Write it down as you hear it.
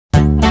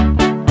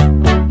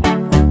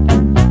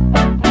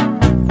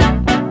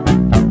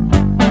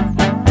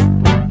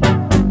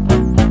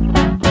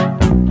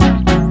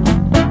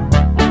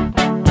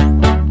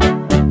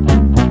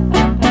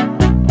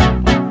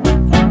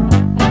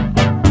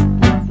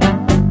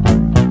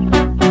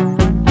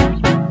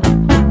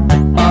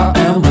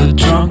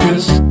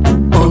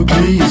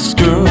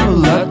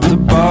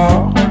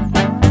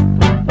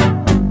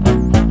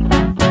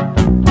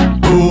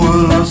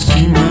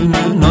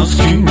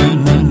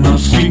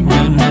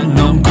and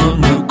I'm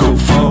gonna go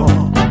far.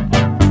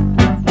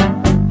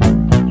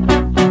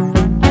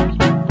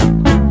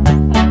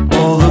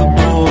 All the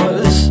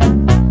boys,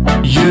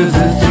 yeah,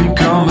 they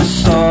think I'm a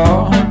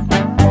star,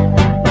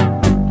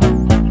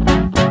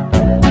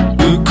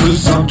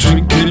 because I'm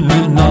drinking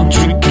and I'm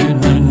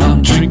drinking and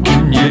I'm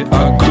drinking, yeah,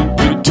 I go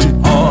pretty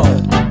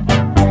hard.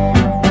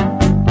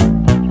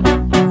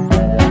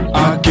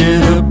 I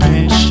get a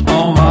pinch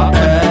on my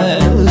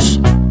ass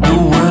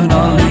when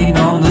I lean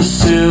on the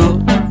sill,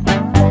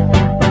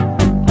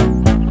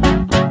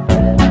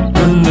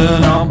 and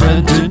then I'm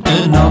bending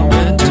and I'm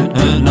bending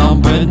and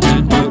I'm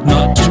bending, but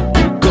not to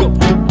pick up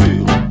the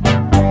bill.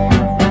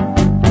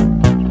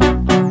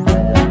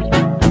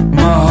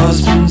 My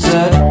husband's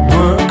at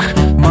work,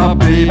 my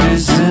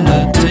baby's in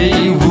a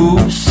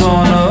Daewoo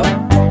sauna.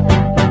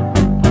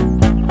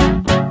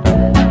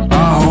 I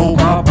hold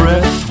my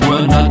breath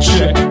when I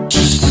check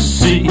just to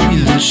see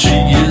that she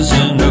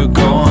isn't a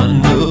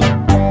goner.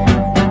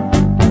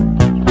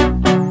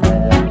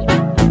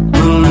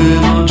 The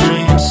little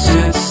dream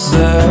sits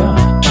there,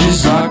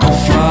 she's like a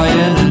fly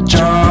in a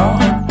jar.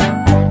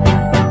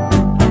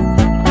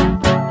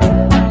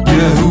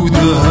 Yeah, who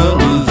the hell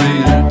are they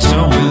to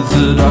tell me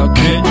that I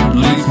can't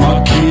leave my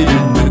kid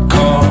in the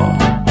car?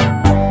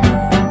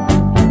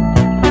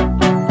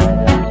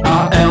 I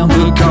am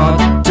the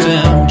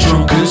goddamn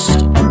drunkest,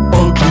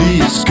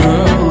 ugliest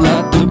girl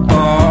at the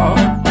bar.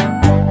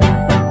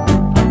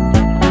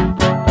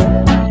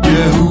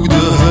 Yeah, who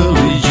the hell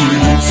are you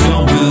to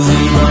tell me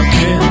that I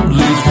can't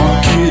leave my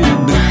kid in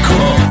the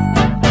car?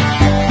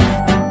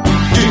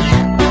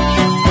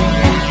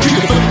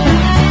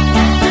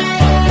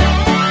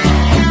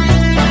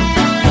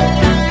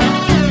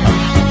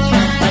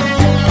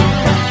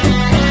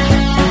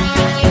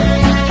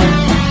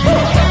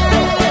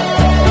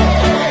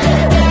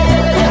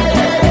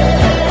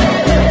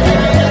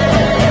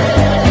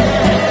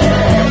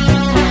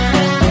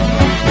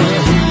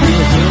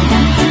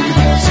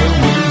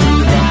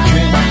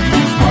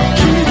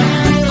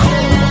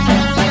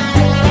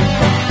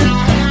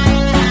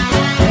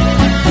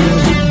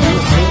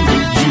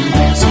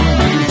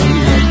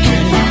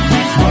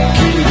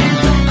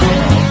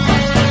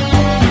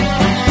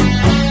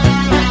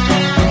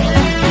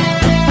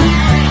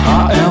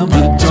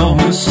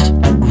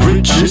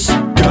 Richest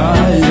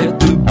guy at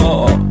the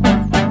bar.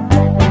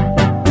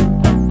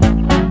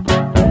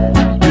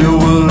 Yeah,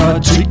 well, I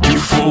take you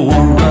for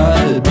a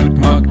ride, but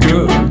my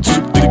girl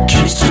took the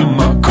keys to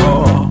my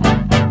car.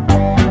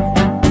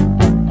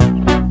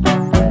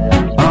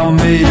 I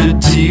made a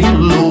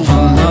deal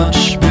over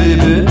lunch,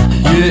 baby.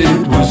 Yeah,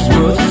 it was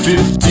worth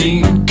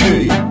 15K.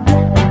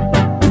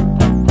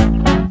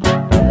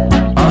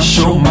 I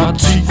show my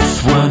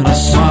teeth when I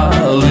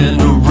smile in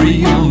a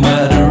real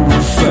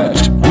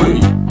matter-of-fact way.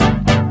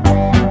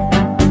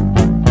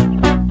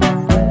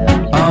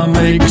 I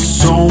make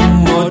so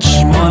much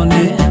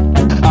money,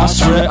 I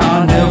swear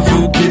I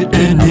never get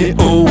any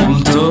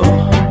older.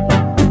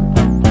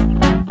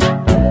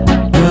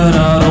 And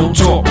I don't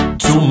talk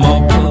to my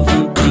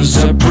brother, cause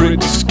that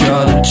prick's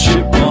got a chip